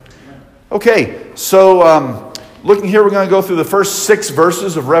Okay, so looking here, we're going to go through the first 6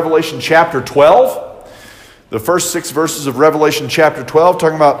 verses of Revelation chapter 12. The first 6 verses of Revelation chapter 12,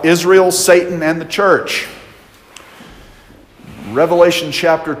 talking about Israel, Satan, and the church. Revelation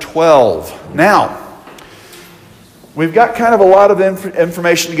chapter 12. Now, we've got kind of a lot of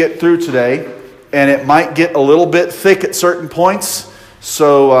information to get through today, and it might get a little bit thick at certain points,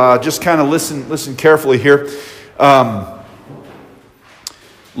 so just kind of listen carefully here.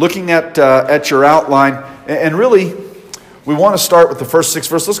 Looking at your outline, and really, we want to start with the first 6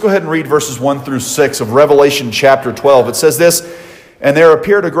 verses. Let's go ahead and read verses 1 through 6 of Revelation chapter 12. It says this, "And there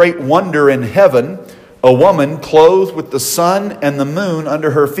appeared a great wonder in heaven, a woman clothed with the sun and the moon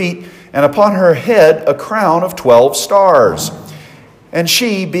under her feet, and upon her head a crown of 12 stars. And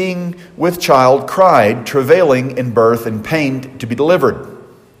she, being with child, cried, travailing in birth and pained to be delivered.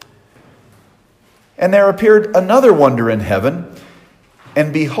 And there appeared another wonder in heaven,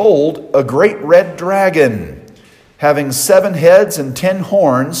 and behold, a great red dragon, having 7 heads and 10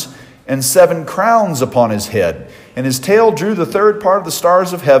 horns, and 7 crowns upon his head. And his tail drew the third part of the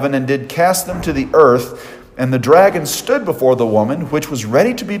stars of heaven, and did cast them to the earth. And the dragon stood before the woman, which was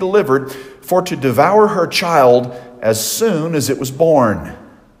ready to be delivered, for to devour her child as soon as it was born.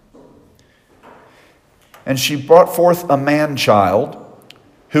 And she brought forth a man-child,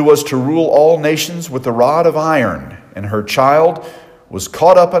 who was to rule all nations with a rod of iron. And her child was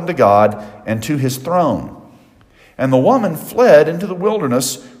caught up unto God and to his throne. And the woman fled into the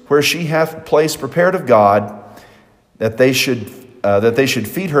wilderness, where she hath a place prepared of God, that they should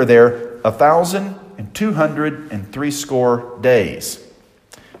feed her there 1,260 days."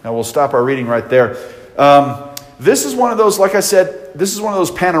 Now we'll stop our reading right there. This is one of those, like I said, this is one of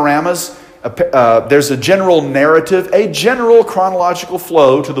those panoramas. There's a general narrative, a general chronological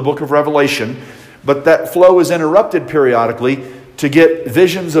flow to the book of Revelation, but that flow is interrupted periodically to get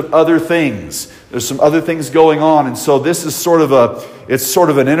visions of other things. There's some other things going on, and so this is sort of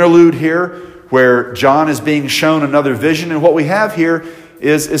an interlude here where John is being shown another vision, and what we have here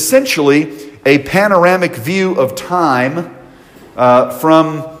is essentially a panoramic view of time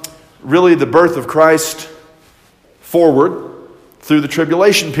from really the birth of Christ forward through the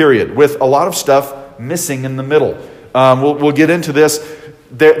tribulation period, with a lot of stuff missing in the middle. We'll get into this.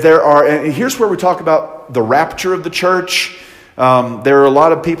 And here's where we talk about the rapture of the church. There are a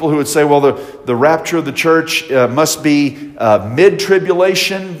lot of people who would say, well, the rapture of the church must be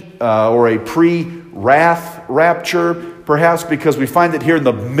mid-tribulation or a pre-wrath rapture, perhaps because we find it here in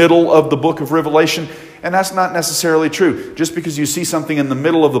the middle of the book of Revelation, and that's not necessarily true. Just because you see something in the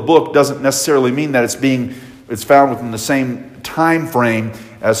middle of the book doesn't necessarily mean that it's found within the same time frame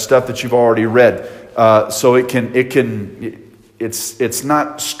as stuff that you've already read. So it's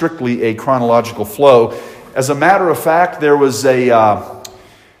not strictly a chronological flow. As a matter of fact, there's an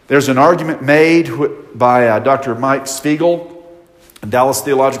argument made by Dr. Mike Spiegel, Dallas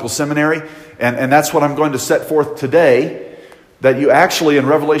Theological Seminary, and that's what I'm going to set forth today, that you actually in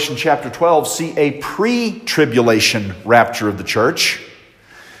Revelation chapter 12 see a pre-tribulation rapture of the church.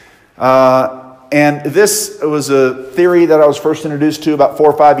 And this was a theory that I was first introduced to about 4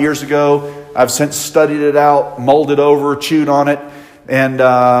 or 5 years ago. I've since studied it out, mulled it over, chewed on it, and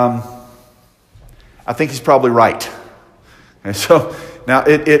I think he's probably right. And so now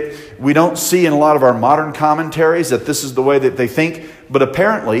we don't see in a lot of our modern commentaries that this is the way that they think, but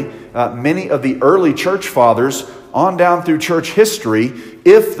apparently many of the early church fathers on down through church history,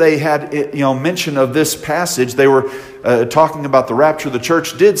 if they had mention of this passage, they were talking about the rapture of the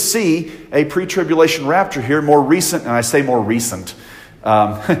church, did see a pre-tribulation rapture here, more recent, and I say more recent.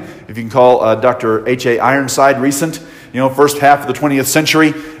 If you can call Dr. H.A. Ironside recent, first half of the 20th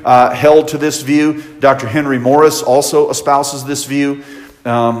century, held to this view. Dr. Henry Morris also espouses this view.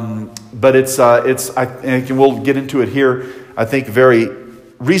 But we'll get into it here, I think, very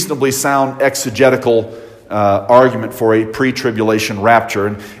reasonably sound exegetical argument for a pre-tribulation rapture.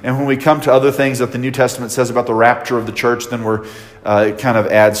 And when we come to other things that the New Testament says about the rapture of the church, then it kind of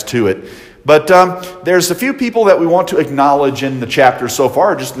adds to it. But there's a few people that we want to acknowledge in the chapter so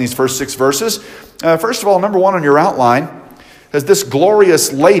far, just in these first 6 verses. First of all, number 1 on your outline is this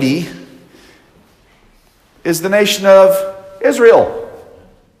glorious lady is the nation of Israel.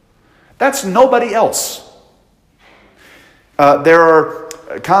 That's nobody else. There are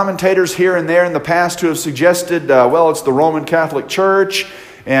commentators here and there in the past who have suggested, it's the Roman Catholic Church,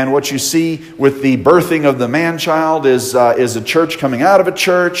 and what you see with the birthing of the man-child is a church coming out of a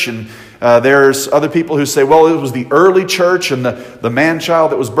church, and there's other people who say, well, it was the early church, and the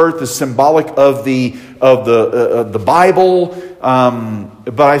man-child that was birthed is symbolic of the Bible.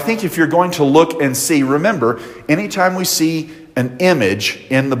 But I think if you're going to look and see, remember, anytime we see an image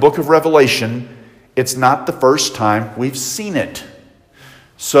in the book of Revelation, it's not the first time we've seen it.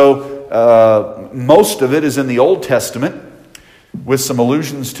 So most of it is in the Old Testament, with some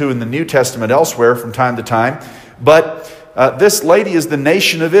allusions to in the New Testament elsewhere from time to time. But this lady is the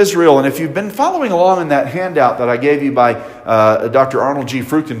nation of Israel. And if you've been following along in that handout that I gave you by Dr. Arnold G.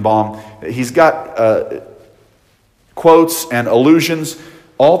 Fruchtenbaum, he's got quotes and allusions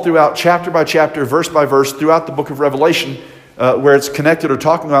all throughout, chapter by chapter, verse by verse, throughout the book of Revelation, where it's connected or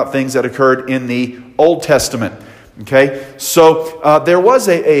talking about things that occurred in the Old Testament. Okay, so there was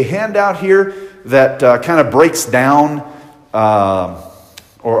a handout here that kind of breaks down,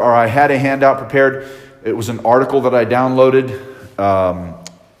 or I had a handout prepared. It was an article that I downloaded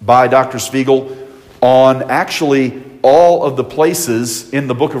by Dr. Spiegel on actually all of the places in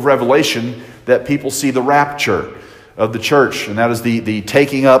the book of Revelation that people see the rapture of the church, and that is the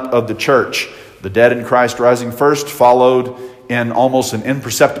taking up of the church. The dead in Christ rising first, followed in almost an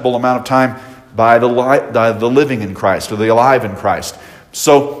imperceptible amount of time by the living in Christ, or the alive in Christ.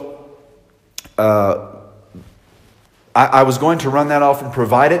 So I was going to run that off and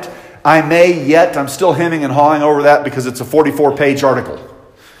provide it. I may yet, I'm still hemming and hawing over that because it's a 44-page article.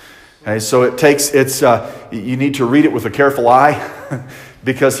 Okay, so you need to read it with a careful eye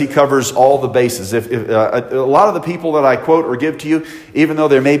because he covers all the bases. If a lot of the people that I quote or give to you, even though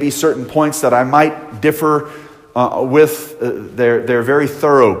there may be certain points that I might differ with, they're very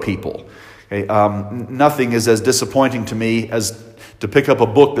thorough people. Okay, nothing is as disappointing to me as to pick up a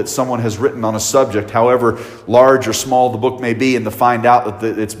book that someone has written on a subject, however large or small the book may be, and to find out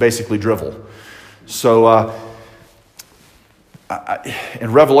that it's basically drivel. So,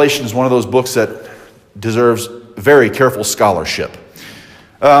 and Revelation is one of those books that deserves very careful scholarship.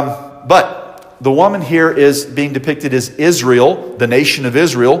 But the woman here is being depicted as Israel, the nation of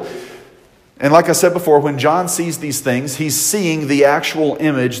Israel. And like I said before, when John sees these things, he's seeing the actual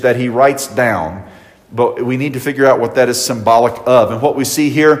image that he writes down. But we need to figure out what that is symbolic of. And what we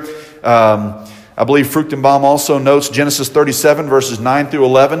see here, I believe Fruchtenbaum also notes Genesis 37, verses 9 through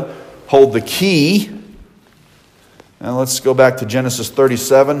 11, hold the key. And let's go back to Genesis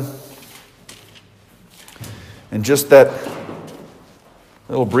 37. And just that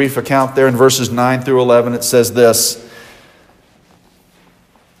little brief account there in verses 9 through 11, it says this.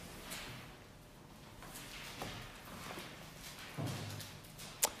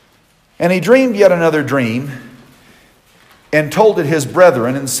 And he dreamed yet another dream, and told it his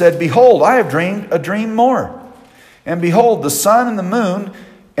brethren, and said, Behold, I have dreamed a dream more. And behold, the sun and the moon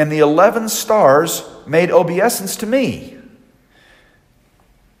and the 11 stars made obeisance to me.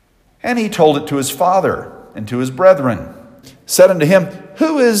 And he told it to his father and to his brethren, said unto him,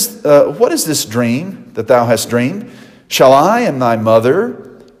 What is this dream that thou hast dreamed? Shall I and thy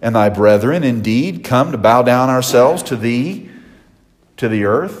mother and thy brethren indeed come to bow down ourselves to thee, to the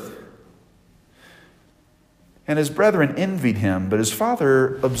earth? And his brethren envied him, but his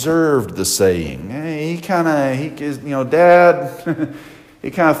father observed the saying. Dad,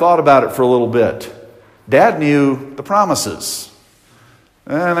 he kind of thought about it for a little bit. Dad knew the promises.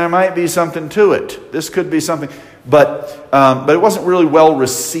 And there might be something to it. This could be something. But it wasn't really well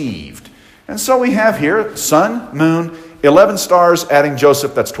received. And so we have here sun, moon, 11 stars, adding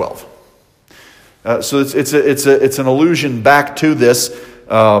Joseph, that's 12. So it's an allusion back to this.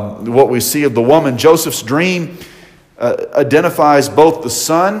 What we see of the woman. Joseph's dream identifies both the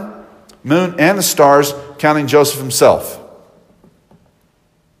sun, moon, and the stars, counting Joseph himself.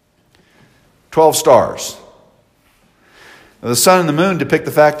 12 stars. The sun and the moon depict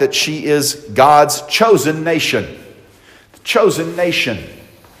the fact that she is God's chosen nation. The chosen nation.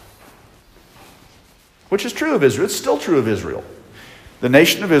 Which is true of Israel. It's still true of Israel. The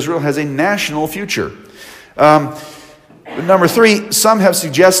nation of Israel has a national future. Number 3, some have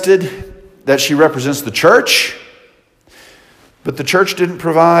suggested that she represents the church, but the church didn't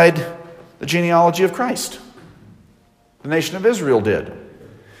provide the genealogy of Christ. The nation of Israel did.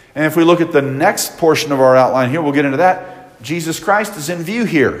 And if we look at the next portion of our outline here, we'll get into that. Jesus Christ is in view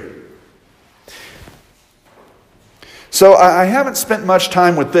here. So I haven't spent much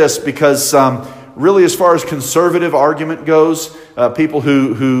time with this because really, as far as conservative argument goes, people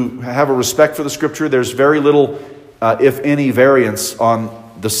who have a respect for the Scripture, there's very little if any variance on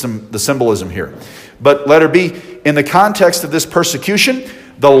the symbolism here. But letter B, in the context of this persecution,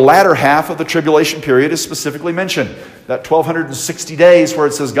 the latter half of the tribulation period is specifically mentioned. That 1260 days where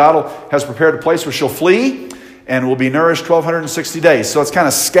it says God has prepared a place where she'll flee and will be nourished 1260 days. So it's kind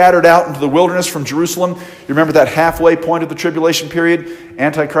of scattered out into the wilderness from Jerusalem. You remember that halfway point of the tribulation period?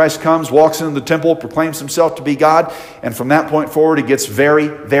 Antichrist comes, walks into the temple, proclaims himself to be God. And from that point forward, it gets very,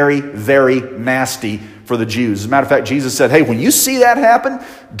 very, very nasty for the Jews. As a matter of fact, Jesus said, hey, when you see that happen,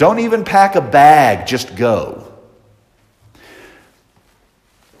 don't even pack a bag, just go.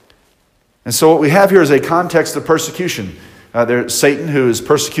 And so what we have here is a context of persecution. There's Satan, who is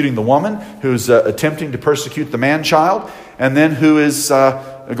persecuting the woman, who's attempting to persecute the man-child, and then who is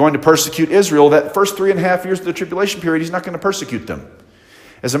going to persecute Israel. That first 3.5 years of the tribulation period, he's not going to persecute them.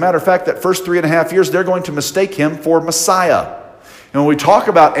 As a matter of fact, that first 3.5 years, they're going to mistake him for Messiah. And when we talk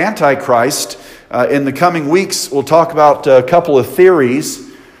about Antichrist, in the coming weeks, we'll talk about a couple of theories.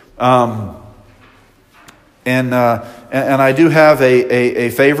 And I do have a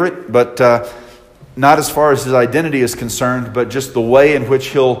favorite, but not as far as his identity is concerned, but just the way in which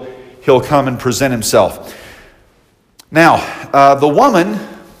he'll come and present himself. Now, the woman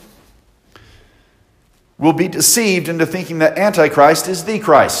will be deceived into thinking that Antichrist is the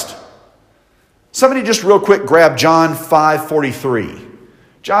Christ. Somebody just real quick grab John 5:43.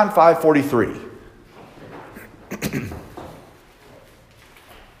 John 5:43.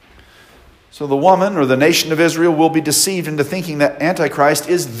 So the woman or the nation of Israel will be deceived into thinking that Antichrist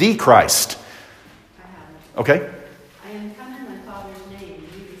is the Christ. Okay? I am come in my Father's name,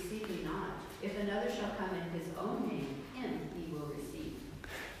 and you receive me not. If another shall come in his own name, him he will receive.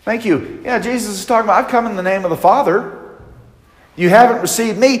 Thank you. Yeah, Jesus is talking about, I've come in the name of the Father. You haven't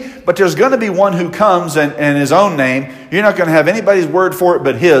received me, but there's going to be one who comes in his own name. You're not going to have anybody's word for it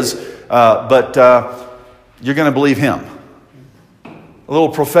but his, but you're going to believe him. A little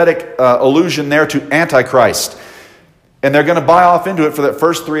prophetic allusion there to Antichrist. And they're going to buy off into it for that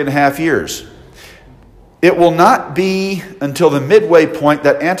first 3.5 years. It will not be until the midway point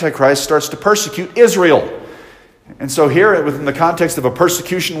that Antichrist starts to persecute Israel. And so here, within the context of a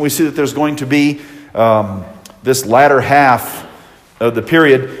persecution, we see that there's going to be this latter half of the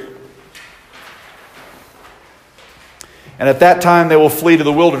period. And at that time, they will flee to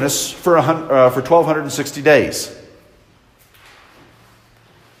the wilderness for 1,260 days.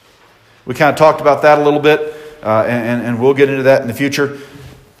 We kind of talked about that a little bit, and we'll get into that in the future.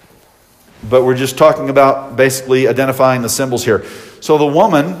 But we're just talking about basically identifying the symbols here. So the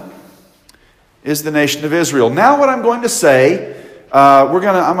woman is the nation of Israel. Now what I'm going to say, I'm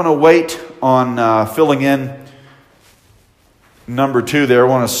going to wait on filling in number 2 there. I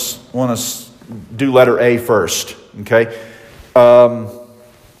want to do letter A first. Okay.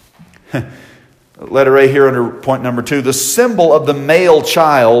 Letter A here under point number 2. The symbol of the male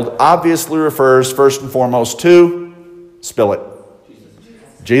child obviously refers first and foremost to, spill it,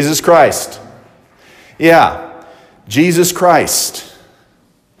 Jesus Christ. Yeah, Jesus Christ.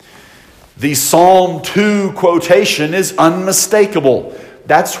 The Psalm 2 quotation is unmistakable.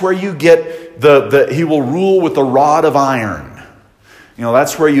 That's where you get he will rule with a rod of iron. You know,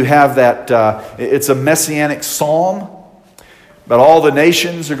 that's where you have that, it's a messianic psalm. But all the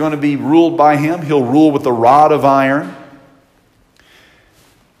nations are going to be ruled by him. He'll rule with a rod of iron.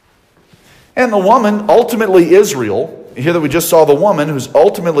 And the woman, ultimately Israel, here that we just saw the woman, who's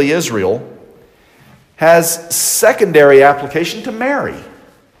ultimately Israel, has secondary application to Mary.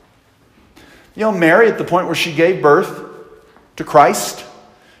 You know, Mary, at the point where she gave birth to Christ,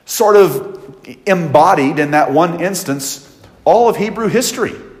 sort of embodied in that one instance all of Hebrew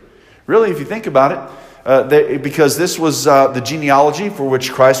history. Really, if you think about it. Because this was the genealogy for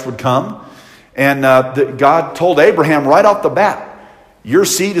which Christ would come. And God told Abraham right off the bat, your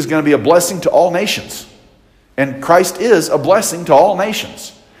seed is going to be a blessing to all nations. And Christ is a blessing to all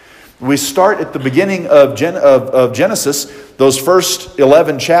nations. We start at the beginning of Genesis, those first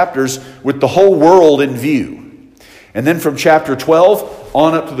 11 chapters, with the whole world in view. And then from chapter 12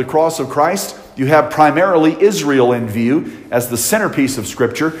 on up to the cross of Christ, you have primarily Israel in view as the centerpiece of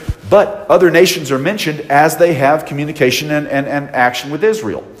Scripture, but other nations are mentioned as they have communication and action with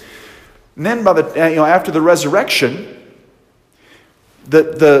Israel. And then after the resurrection,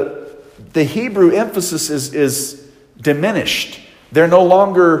 the Hebrew emphasis is diminished. They're no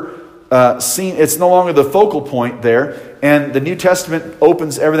longer seen. It's no longer the focal point there, and the New Testament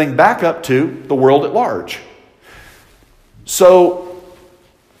opens everything back up to the world at large. So.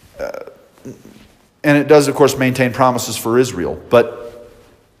 And it does, of course, maintain promises for Israel. But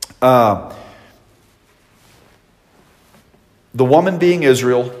the woman being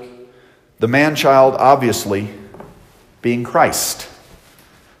Israel, the man-child, obviously, being Christ.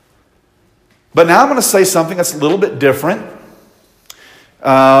 But now I'm going to say something that's a little bit different.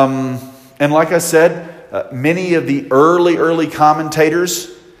 And like I said, many of the early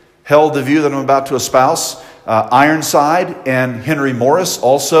commentators held the view that I'm about to espouse. Ironside and Henry Morris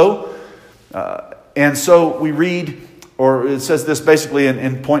also. And so we read, or it says this basically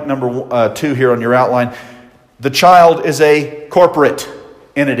in point number 2 here on your outline. The child is a corporate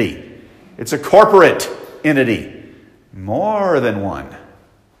entity. It's a corporate. entity. More than one.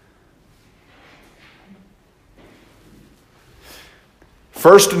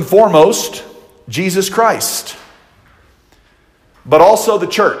 First and foremost, Jesus Christ. But also the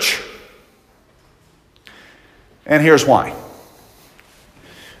church. And here's why.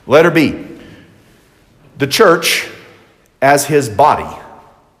 Letter B. The church, as his body,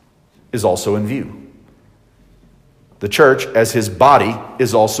 is also in view. The church, as his body,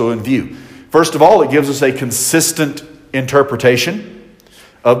 is also in view. First of all, it gives us a consistent interpretation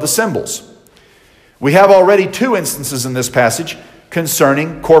of the symbols. We have already two instances in this passage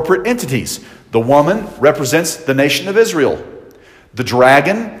concerning corporate entities. The woman represents the nation of Israel. The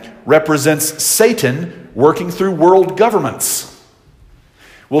dragon represents Satan working through world governments.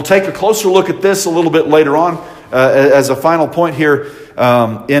 We'll take a closer look at this a little bit later on as a final point here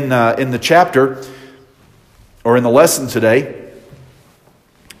in the chapter or in the lesson today.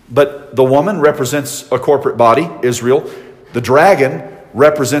 But the woman represents a corporate body, Israel. The dragon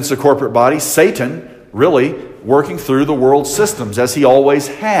represents a corporate body, Satan, really working through the world systems as he always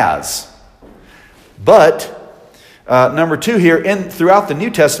has. But number two here, throughout the New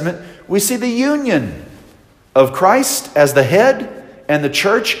Testament, we see the union of Christ as the head and the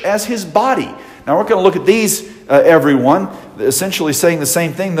church as his body. Now we're going to look at these, everyone, essentially saying the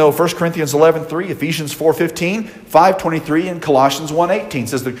same thing, though. 1 Corinthians 11:3, Ephesians 4:15, 5:23, and Colossians 1:18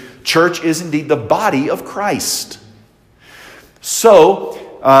 says the church is indeed the body of Christ. So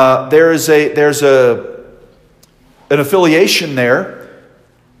there's an affiliation there,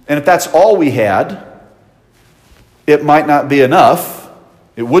 and if that's all we had, it might not be enough.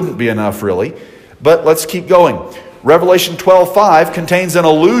 It wouldn't be enough, really. But let's keep going. Revelation 12:5 contains an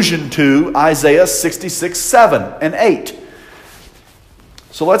allusion to Isaiah 66:7 and 8.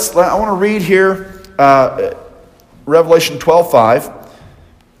 So I want to read here Revelation 12:5.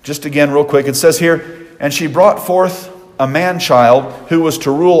 Just again real quick. It says here, "And she brought forth a man-child who was to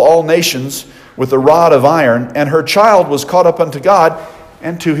rule all nations with a rod of iron, and her child was caught up unto God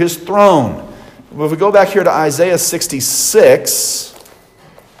and to his throne." Well, if we go back here to Isaiah 66,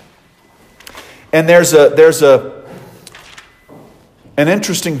 and there's an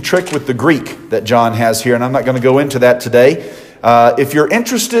interesting trick with the Greek that John has here, and I'm not going to go into that today. If you're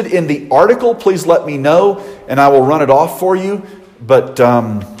interested in the article, please let me know, and I will run it off for you. But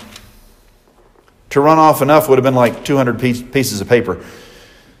to run off enough would have been like 200 pieces of paper.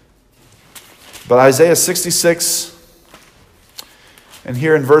 But Isaiah 66, and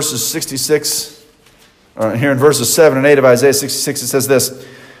here in verses 7 and 8 of Isaiah 66, it says this: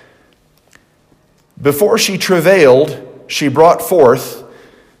 "Before she travailed, she brought forth.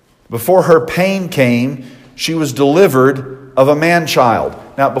 Before her pain came, she was delivered of a man-child."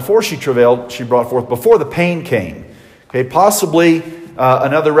 Now, before she travailed, she brought forth. Before the pain came. Okay, possibly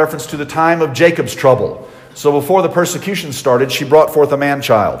another reference to the time of Jacob's trouble. So before the persecution started, she brought forth a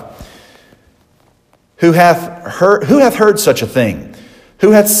man-child. Who hath heard such a thing?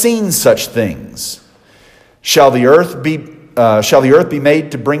 Who hath seen such things? Shall the earth be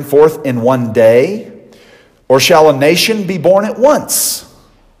made to bring forth in one day? Or shall a nation be born at once?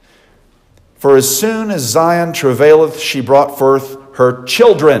 For as soon as Zion travaileth, she brought forth her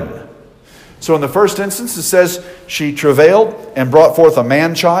children. So in the first instance, it says she travailed and brought forth a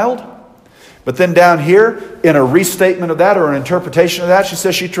man-child. But then down here, in a restatement of that or an interpretation of that, she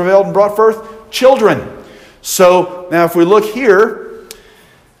says she travailed and brought forth children. So now if we look here,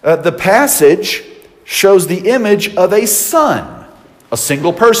 the passage shows the image of a son, a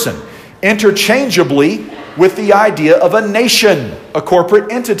single person, interchangeably with the idea of a nation, a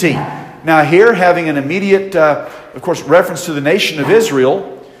corporate entity. Now here, having an immediate, of course, reference to the nation of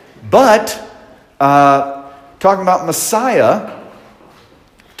Israel, but talking about Messiah,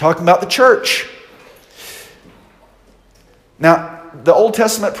 talking about the church. Now, the Old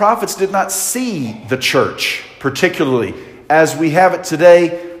Testament prophets did not see the church particularly as we have it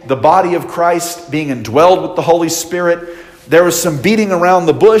today, the body of Christ being indwelled with the Holy Spirit. There was some beating around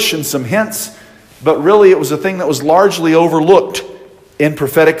the bush and some hints, but really it was a thing that was largely overlooked in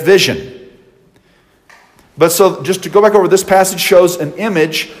prophetic vision. But so just to go back over, this passage shows an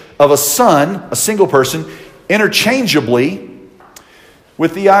image of a son, a single person, interchangeably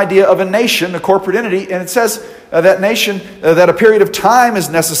with the idea of a nation, a corporate entity. And it says that nation, that a period of time is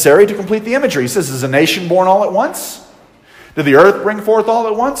necessary to complete the imagery. He says, is a nation born all at once? Did the earth bring forth all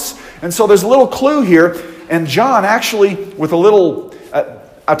at once? And so there's a little clue here. And John actually, with a little,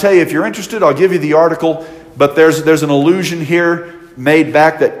 I'll tell you, if you're interested, I'll give you the article. But there's an allusion here made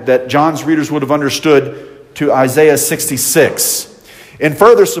back that John's readers would have understood to Isaiah 66. In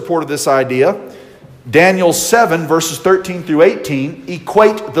further support of this idea, Daniel 7, verses 13 through 18,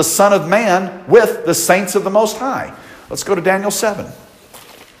 equate the Son of Man with the saints of the Most High. Let's go to Daniel 7.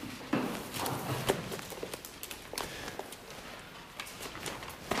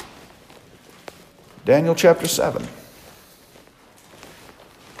 Daniel chapter 7.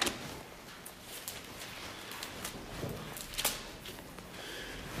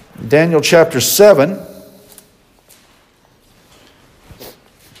 Daniel chapter 7.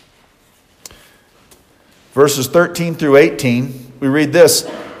 Verses 13 through 18, we read this.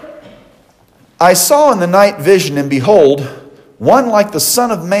 I saw in the night vision, and behold, one like the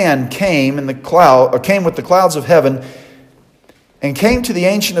Son of Man came with the clouds of heaven, and came to the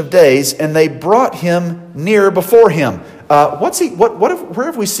Ancient of Days, and they brought him near before him. Where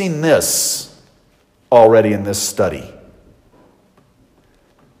have we seen this already in this study?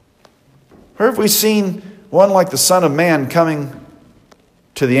 Where have we seen one like the Son of Man coming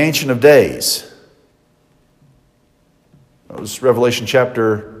to the Ancient of Days? It was Revelation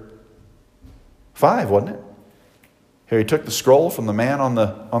chapter 5, wasn't it? Here he took the scroll from the man on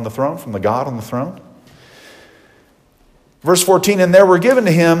the throne, from the God on the throne. Verse 14, and there were given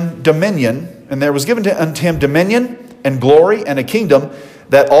to him dominion, and there was given unto him dominion and glory and a kingdom,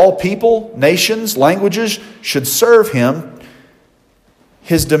 that all people, nations, languages should serve him.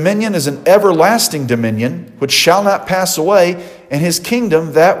 His dominion is an everlasting dominion, which shall not pass away, and his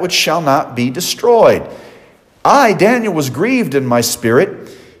kingdom that which shall not be destroyed. I, Daniel, was grieved in my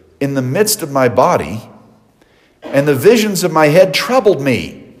spirit, in the midst of my body, and the visions of my head troubled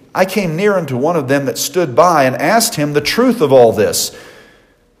me. I came near unto one of them that stood by, and asked him the truth of all this.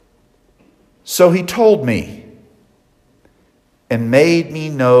 So he told me, and made me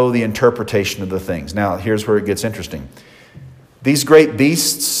know the interpretation of the things. Now, here's where it gets interesting. These great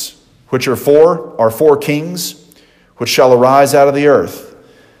beasts, which are four kings, which shall arise out of the earth.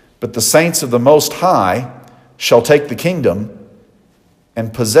 But the saints of the Most High shall take the kingdom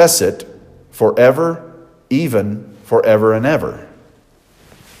and possess it forever, even forever and ever.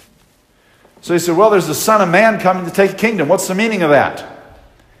 So he said, well, there's the Son of Man coming to take a kingdom. What's the meaning of that?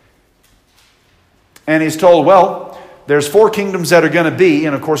 And he's told, well, there's 4 kingdoms that are going to be,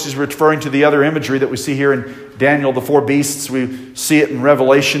 and of course he's referring to the other imagery that we see here in Daniel, the 4 beasts. We see it in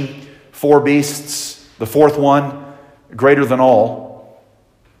Revelation, 4 beasts, the 4th one, greater than all.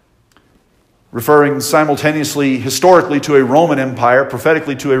 Referring simultaneously, historically, to a Roman Empire,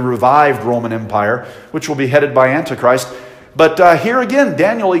 prophetically to a revived Roman Empire, which will be headed by Antichrist. But here again,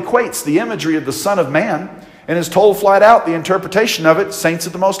 Daniel equates the imagery of the Son of Man and is told flat out the interpretation of it, saints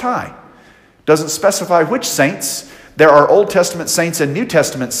of the Most High. Doesn't specify which saints. There are Old Testament saints and New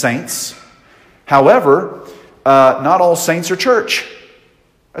Testament saints. However, not all saints are church.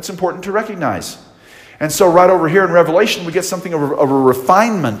 That's important to recognize. And so right over here in Revelation, we get something of a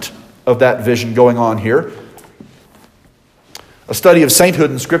refinement of that vision going on here. A study of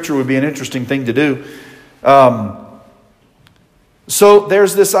sainthood in Scripture would be an interesting thing to do. So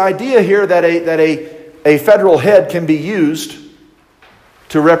there's this idea here that a federal head can be used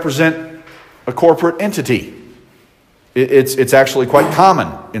to represent a corporate entity. It's actually quite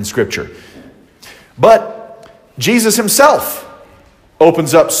common in Scripture. But Jesus himself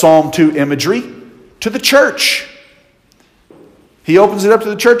opens up Psalm 2 imagery to the church. He opens it up to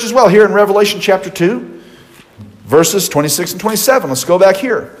the church as well. Here in Revelation chapter 2, verses 26 and 27. Let's go back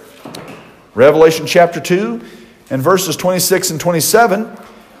here. Revelation chapter 2 and verses 26 and 27.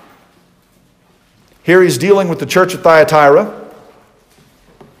 Here he's dealing with the church of Thyatira.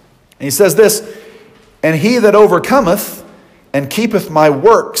 And he says this, and he that overcometh and keepeth my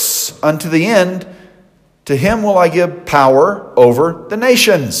works unto the end, to him will I give power over the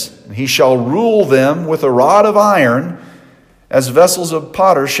nations. And he shall rule them with a rod of iron, as vessels of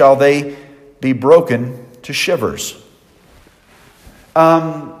potter shall they be broken to shivers.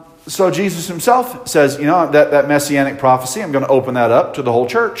 So Jesus himself says, that messianic prophecy, I'm going to open that up to the whole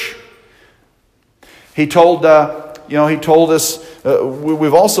church. He told us,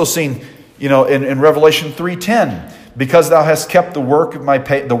 we've also seen, in Revelation 3:10, because thou hast kept the word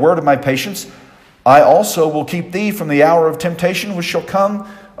of my patience, I also will keep thee from the hour of temptation, which shall come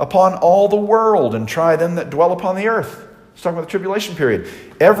upon all the world, and try them that dwell upon the earth. It's talking about the tribulation period.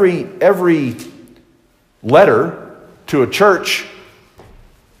 Every letter to a church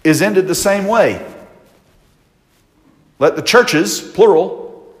is ended the same way. Let the churches,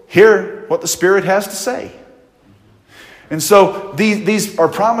 plural, hear what the Spirit has to say. And so these are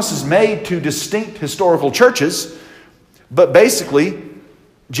promises made to distinct historical churches, but basically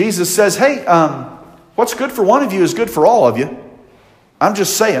Jesus says, hey, what's good for one of you is good for all of you. I'm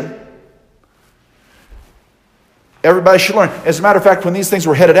just saying. Everybody should learn. As a matter of fact, when these things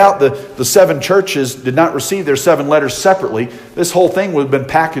were headed out, the 7 churches did not receive their 7 letters separately. This whole thing would have been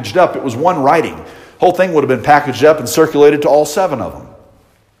packaged up. It was one writing. The whole thing would have been packaged up and circulated to all 7 of them.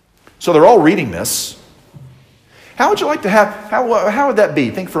 So they're all reading this. How would you like to have, how would that be?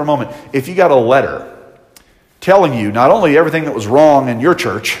 Think for a moment. If you got a letter telling you not only everything that was wrong in your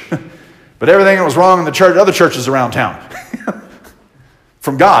church, but everything that was wrong in the church, other churches around town.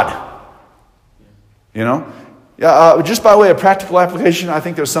 From God. You know? Just by way of practical application, I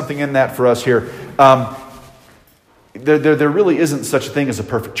think there's something in that for us here. There really isn't such a thing as a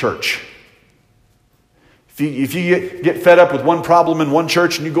perfect church. If you get fed up with one problem in one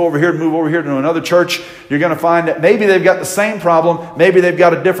church and you go over here and move over here to another church, you're going to find that maybe they've got the same problem, maybe they've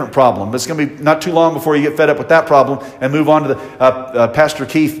got a different problem. But it's going to be not too long before you get fed up with that problem and move on to the... Pastor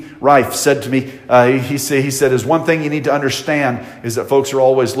Keith Reif said to me, he said, there's one thing you need to understand is that folks are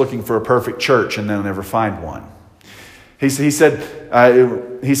always looking for a perfect church and they'll never find one. He said,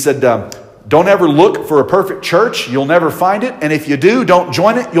 don't ever look for a perfect church. You'll never find it. And if you do, don't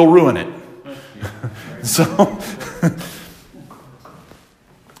join it. You'll ruin it. So,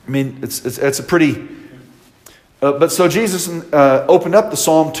 I mean, it's a pretty... but so Jesus opened up the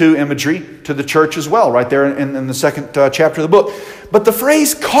Psalm 2 imagery to the church as well, right there in the second chapter of the book. But the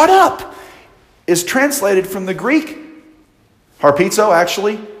phrase caught up is translated from the Greek. Harpazo,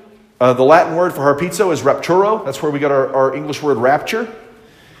 actually. The Latin word for harpazo is rapturo. That's where we got our English word rapture.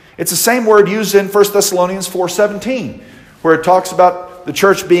 It's the same word used in 1 Thessalonians 4:17, where it talks about the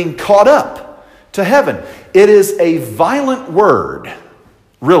church being caught up to heaven. It is a violent word,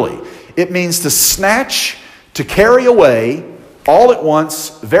 really. It means to snatch, to carry away, all at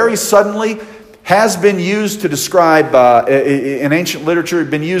once, very suddenly. Has been used to describe, in ancient literature,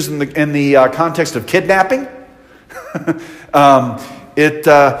 been used in the context of kidnapping.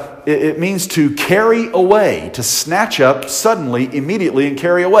 It means to carry away, to snatch up suddenly, immediately, and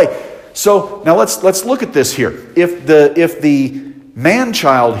carry away. So now let's look at this here. If the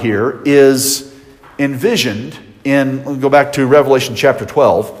man-child here is envisioned we'll go back to Revelation chapter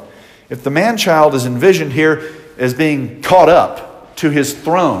 12. If the man-child is envisioned here as being caught up to his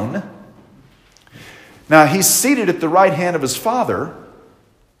throne, now he's seated at the right hand of his Father.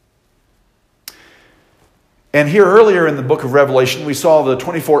 And here earlier in the book of Revelation, we saw the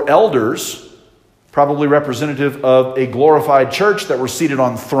 24 elders, probably representative of a glorified church that were seated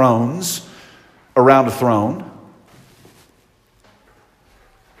on thrones around a throne.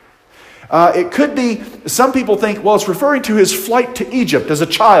 It could be, some people think, well, it's referring to his flight to Egypt as a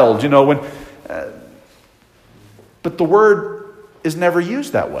child, but the word is never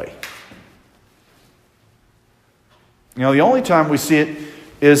used that way. The only time we see it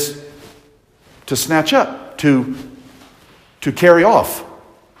is to snatch up, to carry off.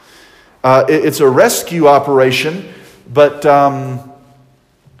 It's a rescue operation, but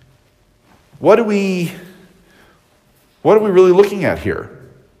what are we really looking at here?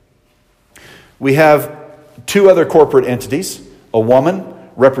 We have 2 other corporate entities, a woman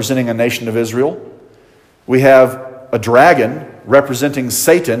representing a nation of Israel. We have a dragon representing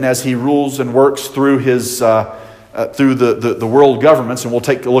Satan as he rules and works through his through the world governments, and we'll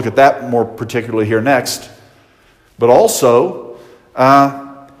take a look at that more particularly here next. But also,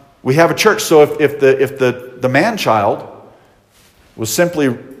 we have a church. So if the man-child was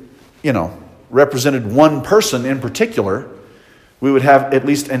simply, represented one person in particular, we would have at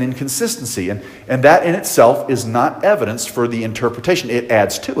least an inconsistency. And that in itself is not evidence for the interpretation. It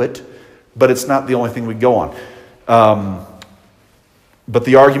adds to it, but it's not the only thing we go on. But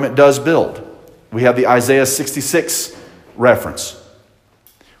the argument does build. We have the Isaiah 66 reference.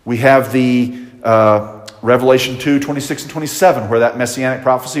 We have the Revelation 2, 26 and 27, where that messianic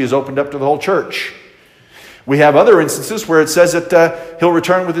prophecy is opened up to the whole church. We have other instances where it says that he'll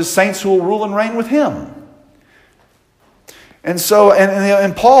return with his saints who will rule and reign with him. And so,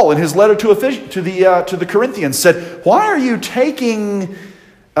 and Paul in his letter to the Corinthians said, why are you taking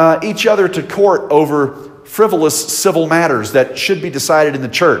each other to court over frivolous civil matters that should be decided in the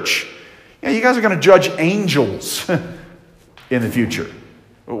church? You guys are going to judge angels in the future.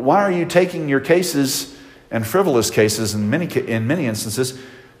 Why are you taking your cases and frivolous cases in many instances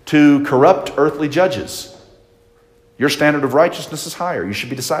to corrupt earthly judges? Your standard of righteousness is higher. You should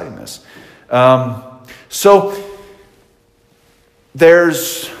be deciding this. So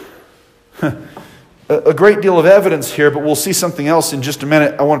there's a great deal of evidence here, but we'll see something else in just a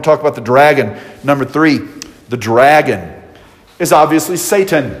minute. I want to talk about the dragon. Number 3, the dragon is obviously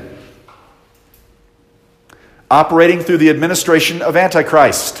Satan, operating through the administration of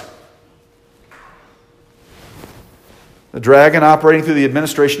Antichrist. The dragon operating through the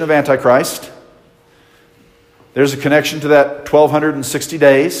administration of Antichrist. There's a connection to that 1,260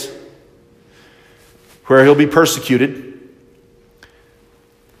 days where he'll be persecuted.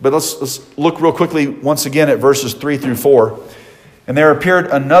 But let's look real quickly once again at verses 3 through 4. And there appeared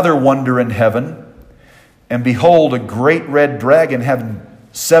another wonder in heaven, and behold, a great red dragon having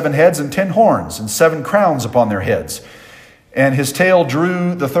 7 heads and 10 horns, and 7 crowns upon their heads. And his tail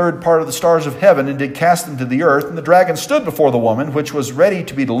drew the third part of the stars of heaven, and did cast them to the earth. And the dragon stood before the woman, which was ready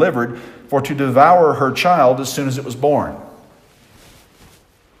to be delivered, for to devour her child as soon as it was born.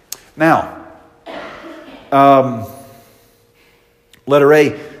 Now, letter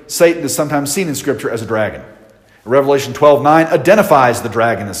A, Satan is sometimes seen in Scripture as a dragon. Revelation 12:9 identifies the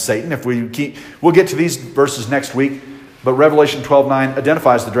dragon as Satan. We'll get to these verses next week, but Revelation 12:9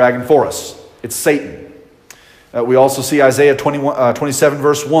 identifies the dragon for us. It's Satan. We also see Isaiah 27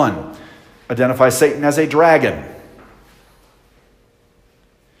 verse 1 identifies Satan as a dragon.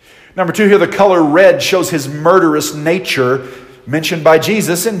 Number 2 here, the color red shows his murderous nature mentioned by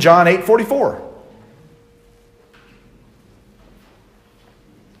Jesus in John 8:44.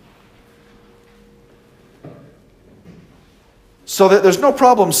 So that there's no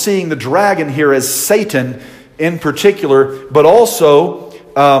problem seeing the dragon here as Satan in particular, but also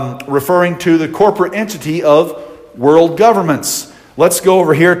referring to the corporate entity of world governments. Let's go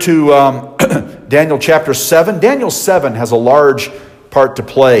over here to Daniel chapter 7. Daniel 7 has a large part to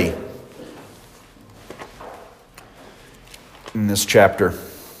play in this chapter.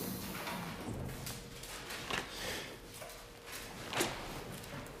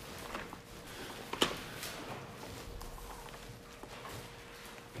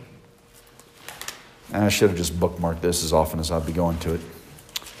 I should have just bookmarked this as often as I'd be going to it.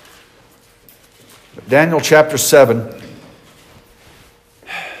 Daniel chapter 7.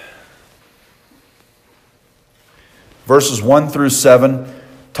 Verses 1 through 7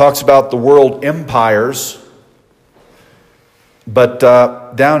 talks about the world empires. But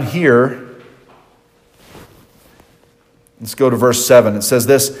down here, let's go to verse 7. It says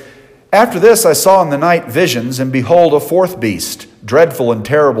this: After this I saw in the night visions, and behold, a fourth beast, dreadful and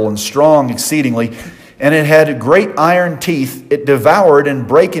terrible and strong exceedingly, and it had great iron teeth. It devoured and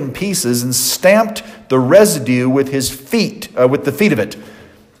brake in pieces, and stamped the residue with his feet, with the feet of it.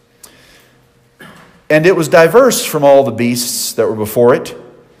 And it was diverse from all the beasts that were before it.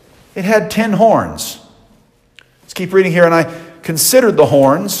 It had 10 horns. Let's keep reading here. And I considered the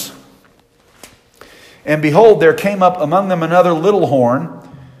horns, and behold, there came up among them another little horn,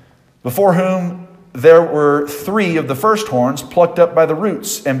 before whom there were 3 of the first horns plucked up by the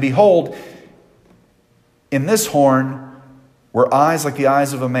roots. And behold, in this horn were eyes like the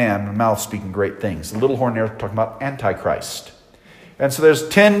eyes of a man, and a mouth speaking great things. The little horn there talking about Antichrist. And so there's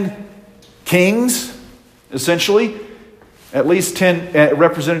 10 kings, essentially, at least 10,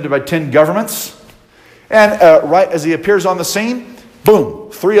 represented by 10 governments. And right as he appears on the scene,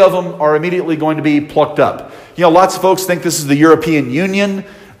 boom, 3 of them are immediately going to be plucked up. You know, lots of folks think this is the European Union.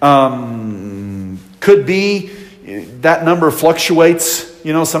 Could be. That number fluctuates.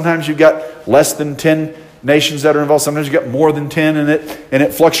 You know, sometimes you've got less than 10 nations that are involved. Sometimes you get more than 10 in it, and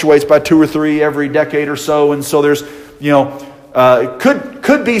it fluctuates by 2 or 3 every decade or so. And so there's, you know, it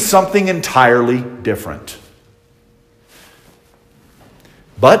could be something entirely different.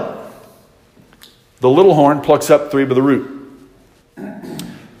 But the little horn plucks up 3 by the root.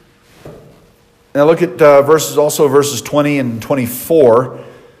 Now look at verses 20 and 24.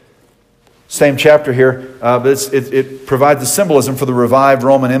 Same chapter here, but it provides the symbolism for the revived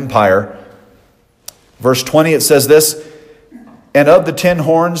Roman Empire. Verse 20, it says this: And of the 10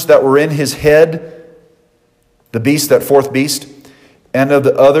 horns that were in his head, the beast, that fourth beast, and of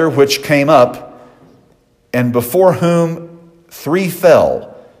the other which came up, and before whom 3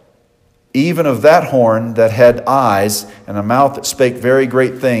 fell, even of that horn that had eyes and a mouth that spake very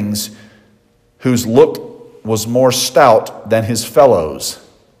great things, whose look was more stout than his fellows.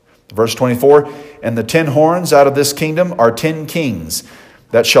 Verse 24, And the 10 horns out of this kingdom are 10 kings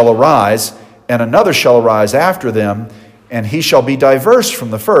that shall arise, and another shall arise after them, and he shall be diverse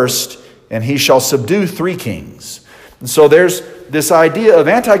from the first, and he shall subdue 3 kings. And so there's this idea of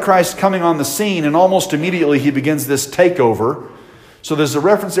Antichrist coming on the scene, and almost immediately he begins this takeover. So there's a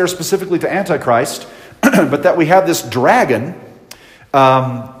reference there specifically to Antichrist, but that we have this dragon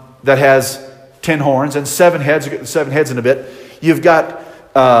that has 10 horns and 7 heads. We'll get the 7 heads in a bit. You've got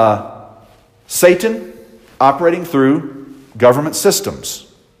Satan operating through government systems.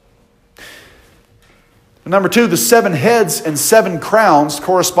 Number 2, the 7 heads and 7 crowns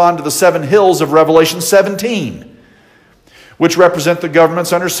correspond to the 7 hills of Revelation 17. which represent the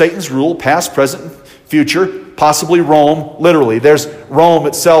governments under Satan's rule, past, present, future, possibly Rome, literally. Rome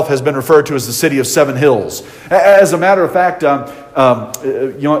itself has been referred to as the city of seven hills. As a matter of fact,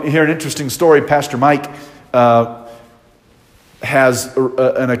 you hear an interesting story. Pastor Mike has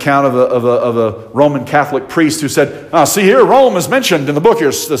an account of a Roman Catholic priest who said, see here, Rome is mentioned in the book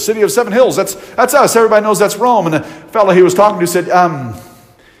here, the city of seven hills. That's us. Everybody knows that's Rome. And the fellow he was talking to said,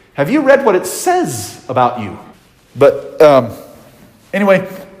 have you read what it says about you? But anyway,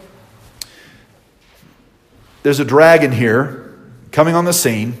 there's a dragon here coming on the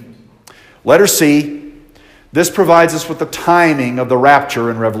scene. Letter C, this provides us with the timing of the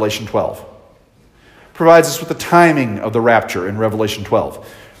rapture in Revelation 12. Provides us with the timing of the rapture in Revelation 12.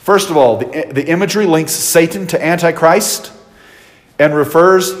 First of all, the imagery links Satan to Antichrist and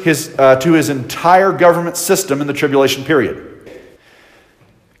refers to his entire government system in the tribulation period.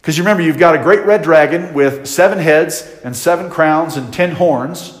 Because you remember, you've got a great red dragon with 7 heads and 7 crowns and 10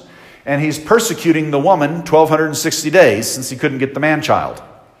 horns, and he's persecuting the woman 1,260 days since he couldn't get the man-child.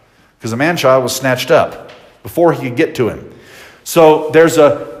 Because the man-child was snatched up before he could get to him. So there's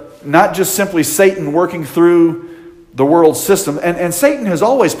not just simply Satan working through the world system, and Satan has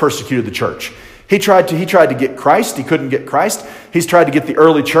always persecuted the church. He tried to get Christ. He couldn't get Christ. He's tried to get the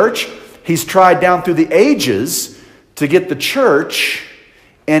early church. He's tried down through the ages to get the church.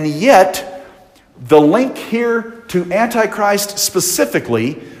 And yet, the link here to Antichrist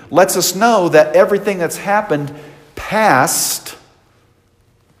specifically lets us know that everything that's happened past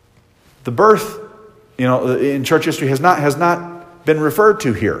the birth, in church history has not been referred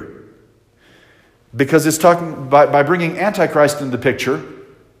to here. Because it's talking, by bringing Antichrist into the picture,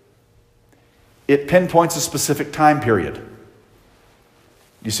 it pinpoints a specific time period.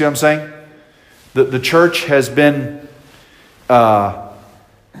 You see what I'm saying? The church has been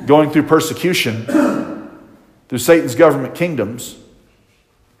going through persecution through Satan's government kingdoms,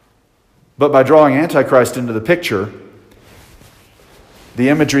 but by drawing Antichrist into the picture, the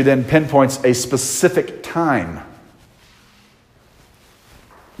imagery then pinpoints a specific time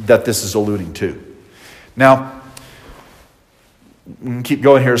that this is alluding to. Now, we can keep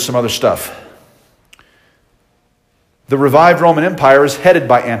going here with some other stuff. The revived Roman Empire is headed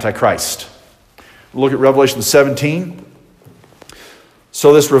by Antichrist. We'll look at Revelation 17.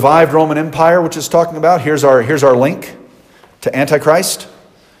 So this revived Roman Empire, which is talking about, here's our link to Antichrist.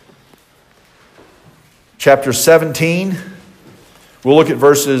 Chapter 17. We'll look at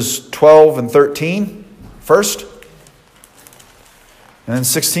verses 12 and 13 first. And then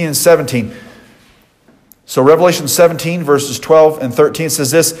 16 and 17. So Revelation 17, verses 12 and 13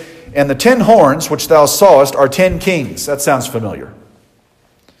 says this, and the 10 horns which thou sawest are 10 kings. That sounds familiar.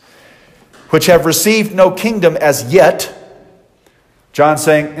 Which have received no kingdom as yet. John's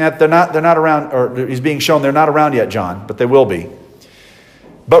saying they're not around, or he's being shown they're not around yet, John, but they will be.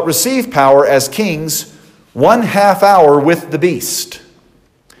 But receive power as kings 1/2 hour with the beast.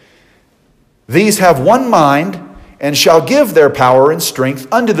 These have one mind and shall give their power and strength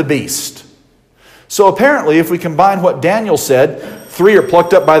unto the beast. So apparently, if we combine what Daniel said, 3 are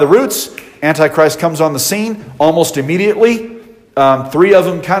plucked up by the roots, Antichrist comes on the scene almost immediately. 3 of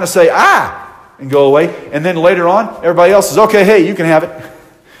them kind of say, and go away. And then later on, everybody else says, okay, hey, you can have it.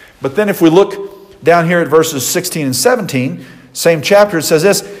 But then if we look down here at verses 16 and 17, same chapter, it says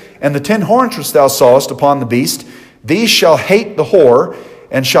this, and the 10 horns which thou sawest upon the beast, these shall hate the whore,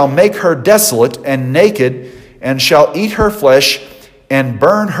 and shall make her desolate and naked, and shall eat her flesh, and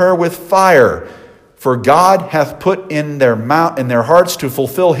burn her with fire. For God hath put in their hearts to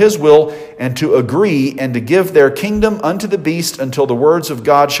fulfill his will, and to agree, and to give their kingdom unto the beast, until the words of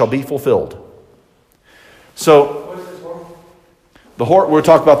God shall be fulfilled. So, the whore, we'll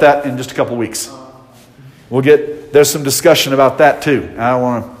talk about that in just a couple of weeks. There's some discussion about that too. I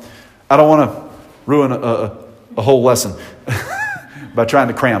don't want to ruin a whole lesson by trying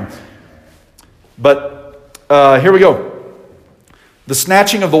to cram. But here we go. The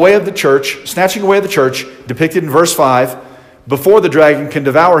snatching away of the church, depicted in verse 5, before the dragon can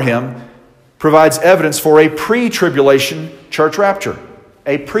devour him, provides evidence for a pre-tribulation church rapture.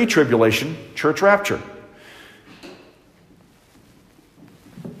 A pre-tribulation church rapture.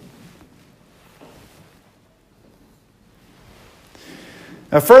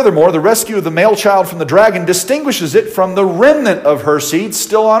 Now, furthermore, the rescue of the male child from the dragon distinguishes it from the remnant of her seed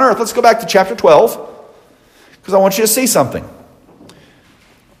still on earth. Let's go back to chapter 12, because I want you to see something.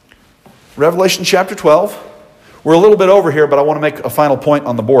 Revelation chapter 12. We're a little bit over here, but I want to make a final point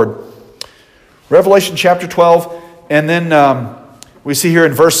on the board. Revelation chapter 12, and then we see here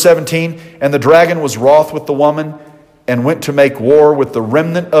in verse 17, and the dragon was wroth with the woman, and went to make war with the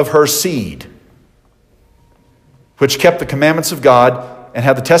remnant of her seed, which kept the commandments of God and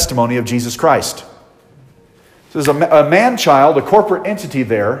had the testimony of Jesus Christ. So there's a man-child, a corporate entity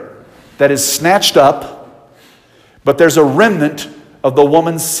there that is snatched up, but there's a remnant of the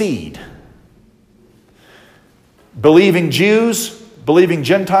woman's seed. Believing Jews, believing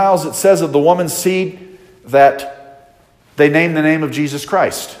Gentiles, it says of the woman's seed that they name the name of Jesus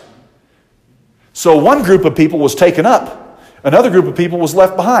Christ. So one group of people was taken up. Another group of people was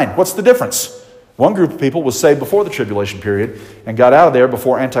left behind. What's the difference? One group of people was saved before the tribulation period and got out of there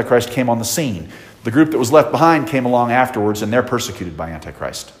before Antichrist came on the scene. The group that was left behind came along afterwards, and they're persecuted by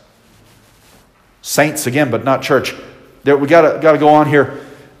Antichrist. Saints again, but not church. We got to go on here.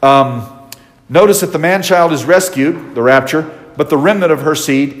 Notice that the man-child is rescued, the rapture, but the remnant of her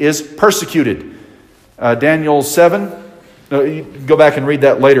seed is persecuted. Daniel 7, you can go back and read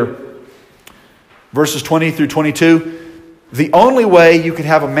that later. Verses 20 through 22. The only way you could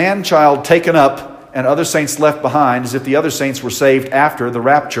have a man-child taken up and other saints left behind is if the other saints were saved after the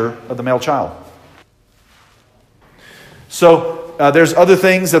rapture of the male child. So there's other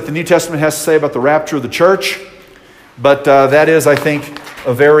things that the New Testament has to say about the rapture of the church, but that is, I think,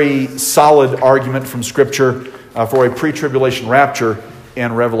 a very solid argument from Scripture for a pre-tribulation rapture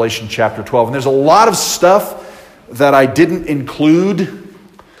in Revelation chapter 12. And there's a lot of stuff that I didn't include.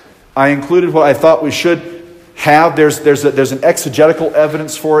 I included what I thought we should have. There's an exegetical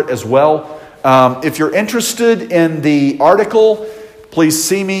evidence for it as well. If you're interested in the article, please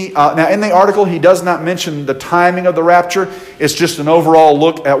see me. Now, in the article, he does not mention the timing of the rapture. It's just an overall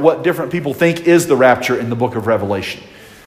look at what different people think is the rapture in the book of Revelation.